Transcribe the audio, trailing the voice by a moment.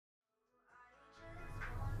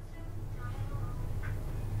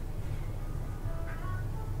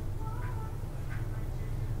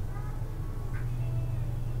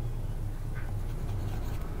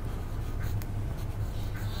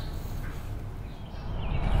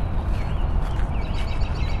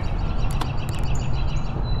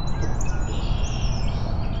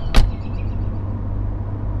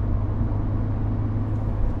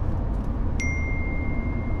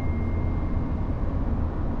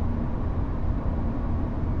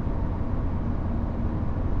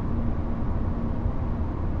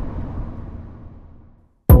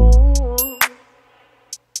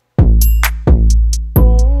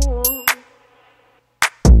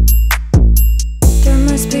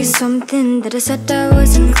be something that I said that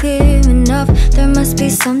wasn't clear enough. There must be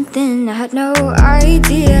something I had no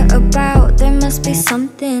idea about. There must be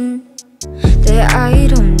something that I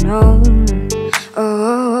don't know.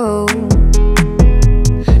 Oh,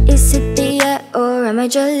 is it the air or am I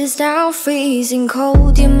just now freezing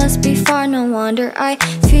cold? You must be far, no wonder I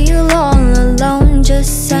feel all alone.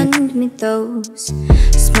 Just send me those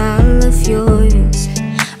smile of yours.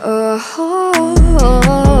 Oh,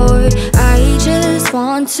 I just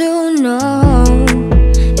want to know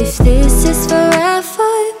if this is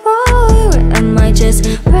forevermore, or am I just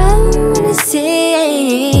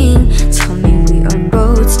reminiscing? Tell me we are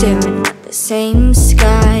both staring at the same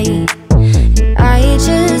sky, and I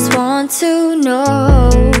just want to know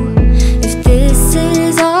if this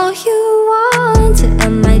is all you want, or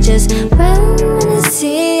am I just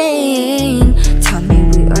reminiscing? Tell me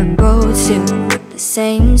we are both staring at the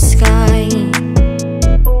same sky.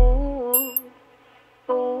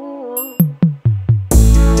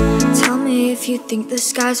 Tell me if you think the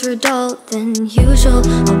skies were dull than usual.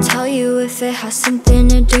 I'll tell you if it has something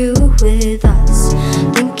to do with us.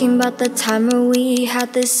 Thinking about the time where we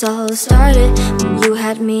had this all started, when you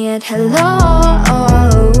had me at hello.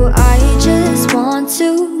 I just want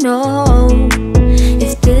to know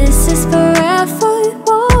if this is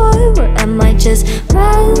forevermore, or am I just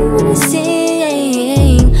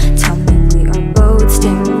reminiscing? Tell me we are both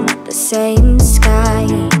staring at the same sky,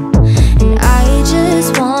 and I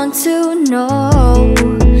just want to know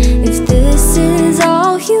if this is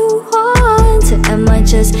all you want, or am I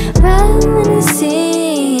just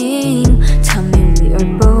reminiscing? Tell me we are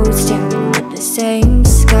both staring at the same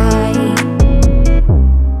sky.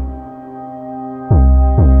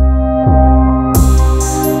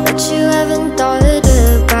 But you haven't thought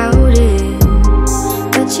about it,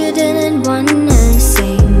 but you didn't wanna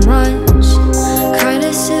say much.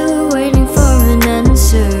 Kinda still waiting for an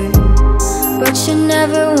answer, but you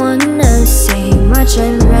never wanna say much.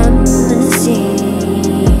 I'm reminiscing.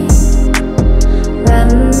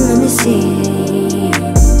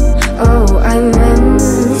 Oh, I'm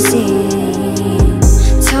reminiscing.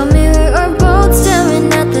 Tell me we are both staring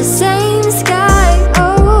at the same sky.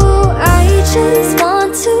 Oh, I just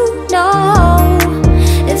want to know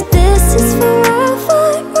if this is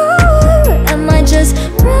forevermore, or am I just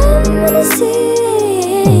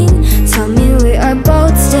reminiscing? Tell me we are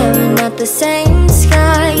both staring at the same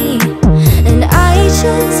sky, and I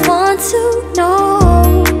just want